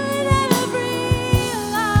healing every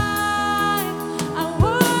life. I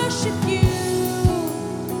worship you.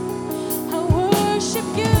 I worship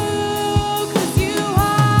you, 'cause you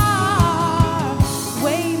are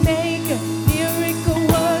waymaker, miracle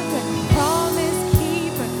worker, promise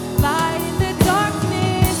keeper, light in the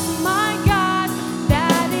darkness. My God,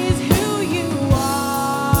 that is who you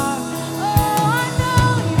are. Oh, I know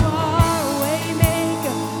you are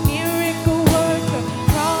waymaker, miracle worker,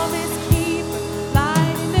 promise keeper,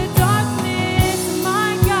 light in the darkness.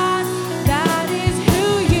 My God, that is who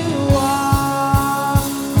you are.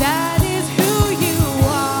 That is who you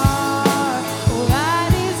are. Oh,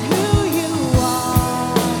 that is who you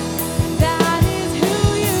are. That is who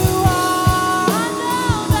you are. I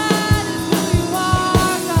know that is who you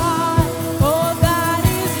are, God. Oh, that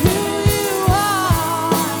is who you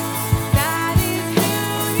are. That is who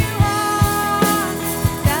you are.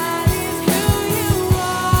 That is who you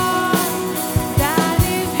are. That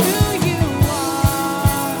is who you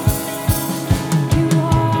are. You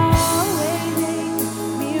are waymaker,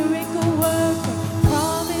 miracle worker,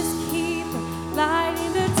 promise keeper, light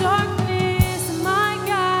in the darkness. My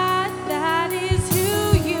God, that is who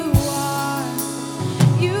you are.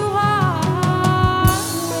 You are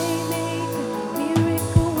waymaker,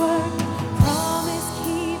 miracle worker, promise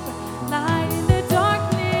keeper, light in the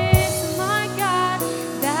darkness. My God,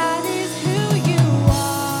 that is who you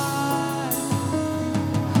are.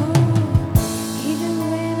 Even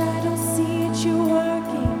when I don't see it, you're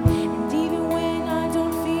working. And even when I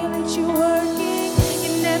don't feel it, you're working.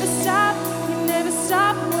 You never stop working. You never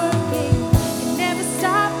stop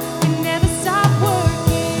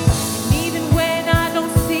working. And even when I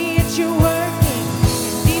don't see it, you're working.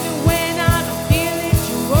 And even when I don't feel it,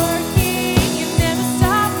 you're working. You never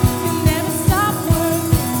stop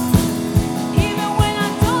working. Even when I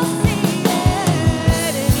don't see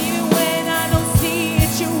it, and even when I don't see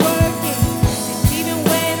it, you're working. And even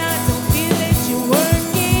when I don't feel it, you're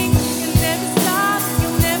working. You'll never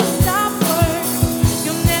stop working.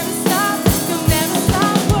 You'll never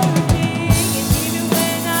stop working. And even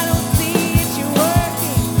when I don't see it, you're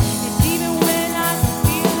working. And even when I don't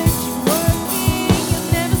feel it, you're working. You'll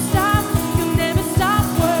never stop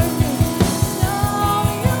working. No,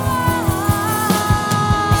 you are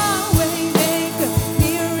waymaker,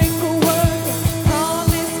 miracle worker,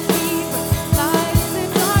 promise keeper, light in the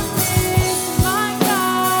darkness. My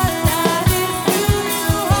God, that is who you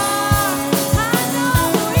are. I know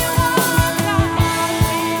who you are, God.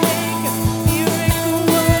 Waymaker, miracle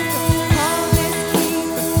worker, promise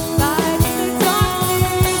keeper, light in the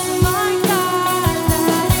darkness. My God,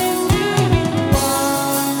 that is who you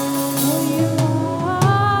are. Oh, you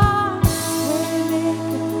are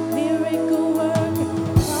waymaker, miracle worker,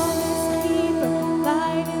 promise keeper,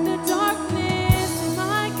 light in the darkness.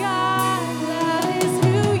 My God, that is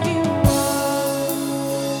who you are.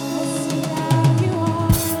 See how you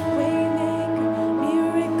are, waymaker,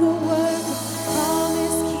 miracle worker,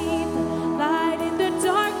 promise keeper, light in the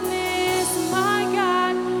darkness. My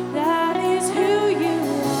God, that is who you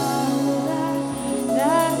are.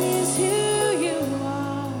 That is who you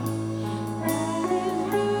are. That is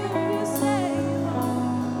who you say you are.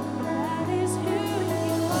 That is who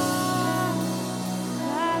you are.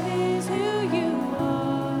 That is who you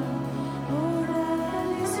are. Oh, that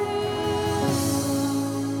is who you are.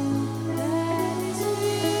 That is who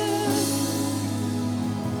you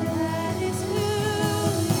are. That is who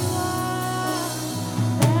you are.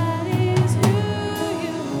 That is who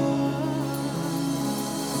you are.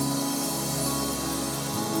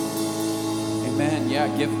 Amen. Yeah,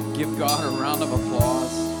 give God a round of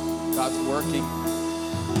applause. God's working.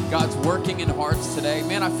 God's working in hearts today.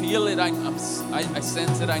 Man, I feel it. I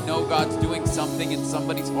sense it. I know God's doing something in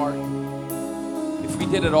somebody's heart. If we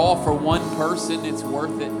did it all for one person, it's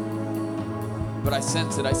worth it. But I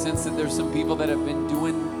sense it. I sense that there's some people that have been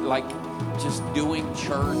doing, like, just doing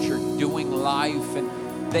church or doing life,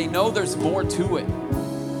 and they know there's more to it.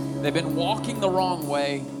 They've been walking the wrong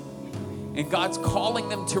way, and God's calling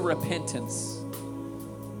them to repentance,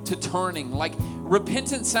 to turning. Like,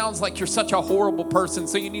 repentance sounds like you're such a horrible person,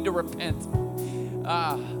 so you need to repent.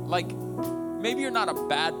 Like, maybe you're not a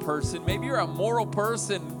bad person. Maybe you're a moral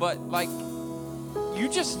person, but, like, you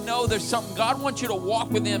just know there's something. God wants you to walk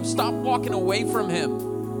with Him. Stop walking away from Him.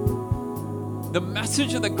 The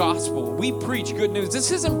message of the gospel, we preach good news. This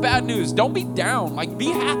isn't bad news. Don't be down. Like, be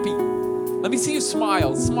happy. Let me see you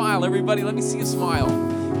smile. Smile, everybody. Let me see you smile.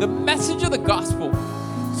 The message of the gospel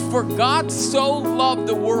is, for God so loved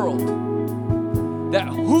the world that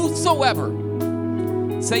whosoever,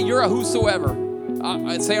 say you're a whosoever.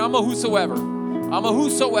 Say I'm a whosoever. I'm a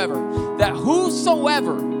whosoever. That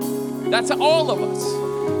whosoever, that's all of us,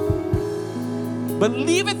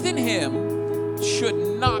 believeth in Him should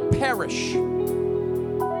not perish,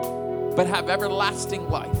 but have everlasting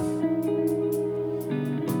life.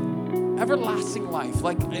 Everlasting life.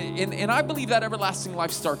 Like, and I believe that everlasting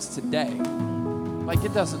life starts today. Like,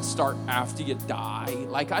 it doesn't start after you die.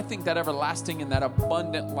 Like, I think that everlasting and that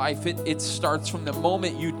abundant life, it starts from the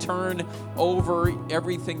moment you turn over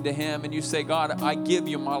everything to Him and you say, God, I give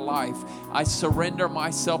you my life. I surrender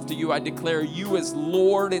myself to you. I declare you as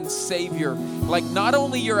Lord and Savior. Like, not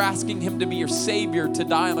only you're asking Him to be your Savior, to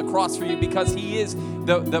die on the cross for you, because He is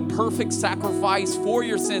the perfect sacrifice for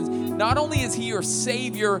your sins. Not only is He your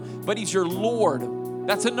Savior, but He's your Lord.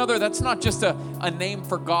 That's not just a name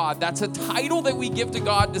for God. That's a title that we give to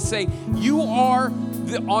God to say, you are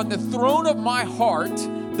on the throne of my heart.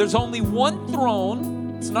 There's only one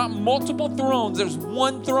throne. It's not multiple thrones. There's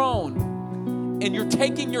one throne. And you're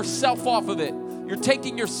taking yourself off of it. You're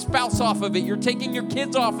taking your spouse off of it. You're taking your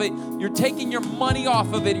kids off of it. You're taking your money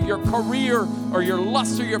off of it, your career or your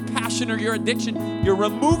lust or your passion or your addiction. You're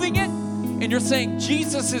removing it and you're saying,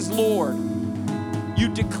 Jesus is Lord. You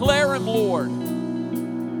declare Him Lord.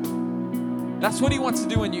 That's what He wants to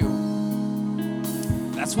do in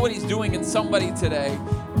you. That's what He's doing in somebody today.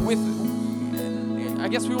 I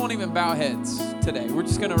guess we won't even bow heads today. We're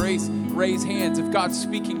just going to raise hands if God's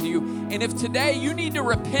speaking to you. And if today you need to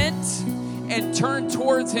repent and turn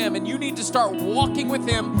towards Him and you need to start walking with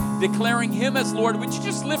Him, declaring Him as Lord, would you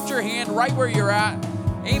just lift your hand right where you're at?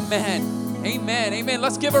 Amen. Amen. Amen.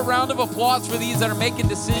 Let's give a round of applause for these that are making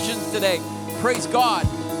decisions today. Praise God.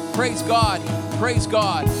 Praise God. Praise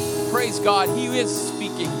God. Praise God. He is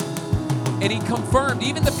speaking. And He confirmed,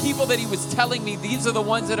 even the people that He was telling me, these are the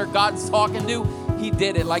ones that are God's talking to, He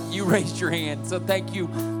did it like you raised your hand. So thank you.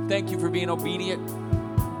 Thank you for being obedient.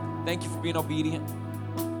 Thank you for being obedient.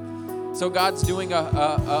 So God's doing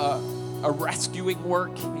a rescuing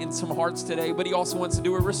work in some hearts today, but He also wants to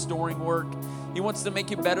do a restoring work. He wants to make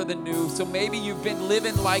you better than new. So maybe you've been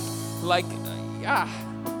living like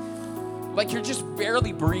you're just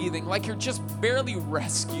barely breathing, like you're just barely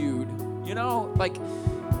rescued. You know, like,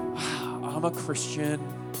 I'm a Christian,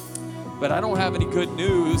 but I don't have any good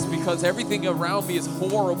news because everything around me is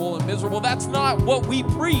horrible and miserable. That's not what we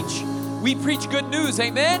preach. We preach good news,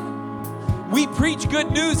 amen? We preach good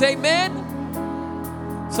news,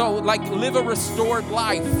 amen? So, like, live a restored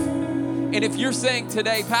life. And if you're saying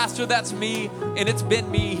today, Pastor, that's me, and it's been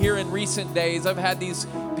me here in recent days, I've had these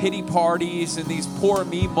pity parties and these poor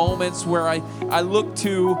me moments where I look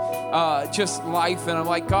to just life and I'm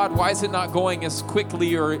like, God, why is it not going as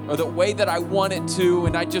quickly or the way that I want it to?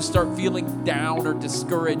 And I just start feeling down or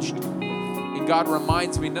discouraged. And God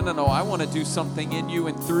reminds me, no, I want to do something in you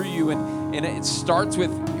and through you. And it starts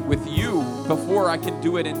with you before I can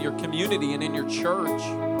do it in your community and in your church.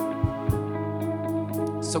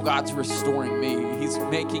 So God's restoring me. He's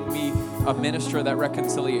making me a minister of that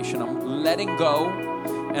reconciliation. I'm letting go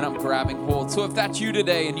and I'm grabbing hold. So if that's you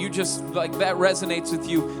today and you just, like, that resonates with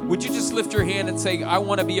you, would you just lift your hand and say, I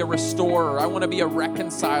want to be a restorer. I want to be a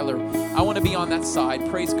reconciler. I want to be on that side.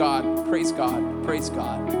 Praise God. Praise God. Praise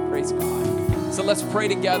God. Praise God. So let's pray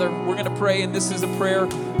together. We're going to pray, and this is a prayer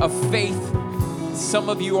of faith. Some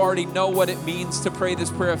of you already know what it means to pray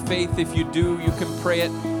this prayer of faith. If you do, you can pray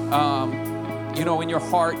it in your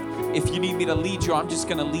heart. If you need me to lead you, I'm just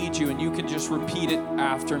going to lead you, and you can just repeat it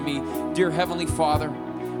after me. Dear Heavenly Father,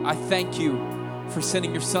 I thank you for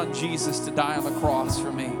sending your Son Jesus to die on the cross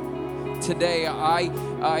for me. Today,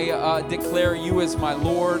 I declare you as my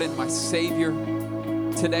Lord and my Savior.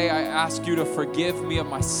 Today, I ask you to forgive me of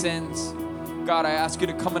my sins. God, I ask you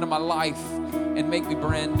to come into my life and make me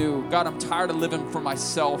brand new. God, I'm tired of living for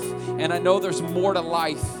myself, and I know there's more to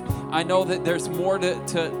life. I know that there's more to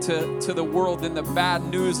the world than the bad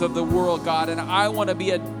news of the world, God, and I want to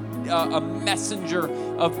be a messenger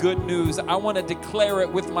of good news. I want to declare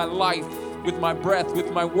it with my life, with my breath,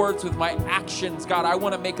 with my words, with my actions. God, I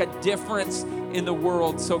want to make a difference in the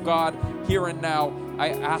world. So God, here and now, I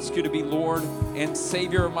ask you to be Lord and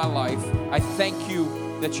Savior of my life. I thank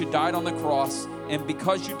you that you died on the cross, and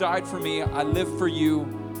because you died for me, I live for you,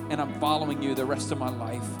 and I'm following you the rest of my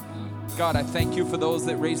life. God, I thank you for those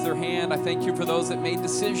that raised their hand. I thank you for those that made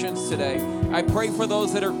decisions today. I pray for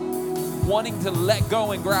those that are wanting to let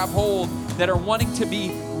go and grab hold, that are wanting to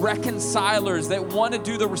be reconcilers, that want to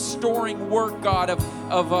do the restoring work, God,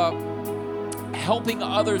 of helping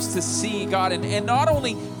others to see, God, and not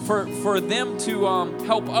only for them to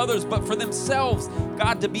help others, but for themselves,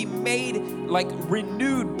 God, to be made like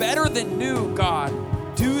renewed, better than new, God.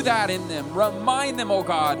 Do that in them. Remind them, oh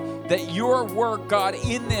God, that your work, God,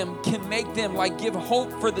 in them can make them like give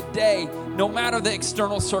hope for the day, no matter the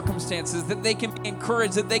external circumstances, that they can be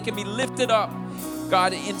encouraged, that they can be lifted up,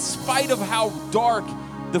 God, in spite of how dark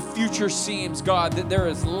the future seems, God, that there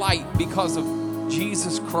is light because of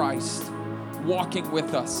Jesus Christ walking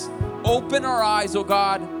with us. Open our eyes, oh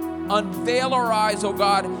God. Unveil our eyes, oh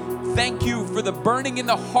God. Thank you for the burning in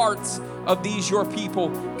the hearts of these your people.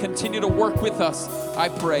 Continue to work with us, I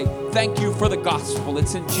pray. Thank you for the gospel.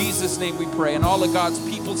 It's in Jesus' name we pray. And all of God's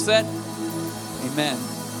people said, amen.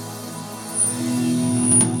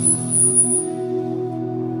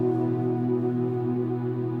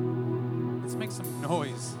 Let's make some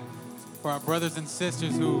noise for our brothers and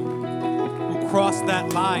sisters who crossed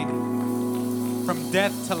that line from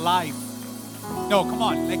death to life. No, come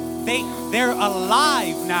on. They're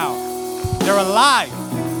alive now. They're alive.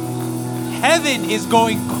 Heaven is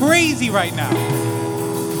going crazy right now.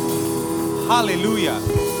 Hallelujah.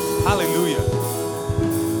 Hallelujah.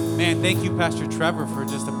 Man, thank you, Pastor Trevor, for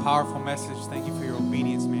just a powerful message. Thank you for your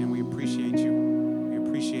obedience, man. We appreciate you. We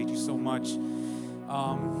appreciate you so much.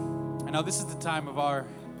 And now this is the time of our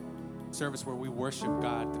service where we worship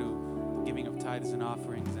God through the giving of tithes and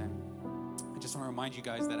offerings. And I just want to remind you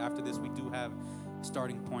guys that after this, we do have a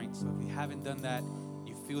starting point. So if you haven't done that,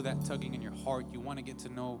 you feel that tugging in your heart, you want to get to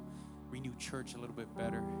know Renew Church a little bit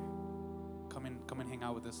better, come and hang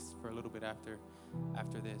out with us for a little bit after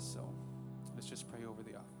this. So let's just pray over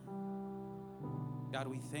the offering. God,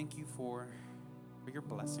 we thank you for your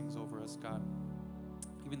blessings over us, God.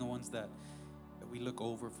 Even the ones that we look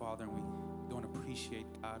over, Father, and we don't appreciate,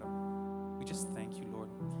 God. We just thank you, Lord.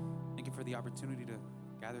 Thank you for the opportunity to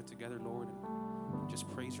gather together, Lord, and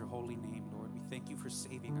just praise your holy name, Lord. We thank you for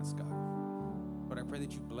saving us, God. Lord, I pray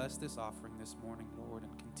that you bless this offering this morning, Lord,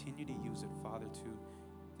 and continue to use it, Father,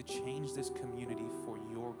 to change this community for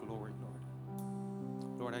your glory,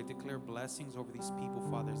 Lord. Lord, I declare blessings over these people,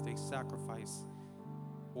 Father, as they sacrifice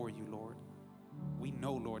for you, Lord. We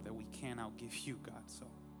know, Lord, that we can't outgive you, God, so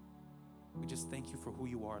we just thank you for who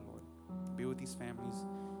you are, Lord. Be with these families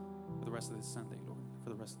for the rest of this Sunday, Lord, for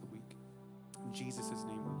the rest of the week. In Jesus'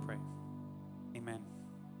 name we pray. Amen.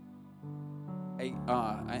 Hey,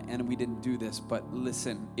 and we didn't do this, but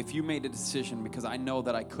listen, if you made a decision, because I know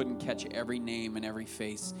that I couldn't catch every name and every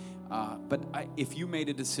face, if you made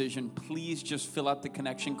a decision, please just fill out the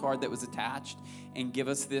connection card that was attached and give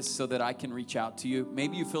us this so that I can reach out to you.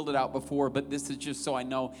 Maybe you filled it out before, but this is just so I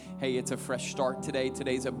know, hey, it's a fresh start today.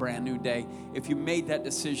 Today's a brand new day. If you made that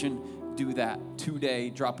decision, do that today.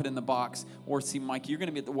 Drop it in the box. Or see Mike, you're going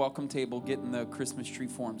to be at the welcome table getting the Christmas tree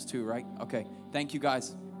forms too, right? Okay. Thank you,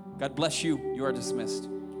 guys. God bless you. You are dismissed.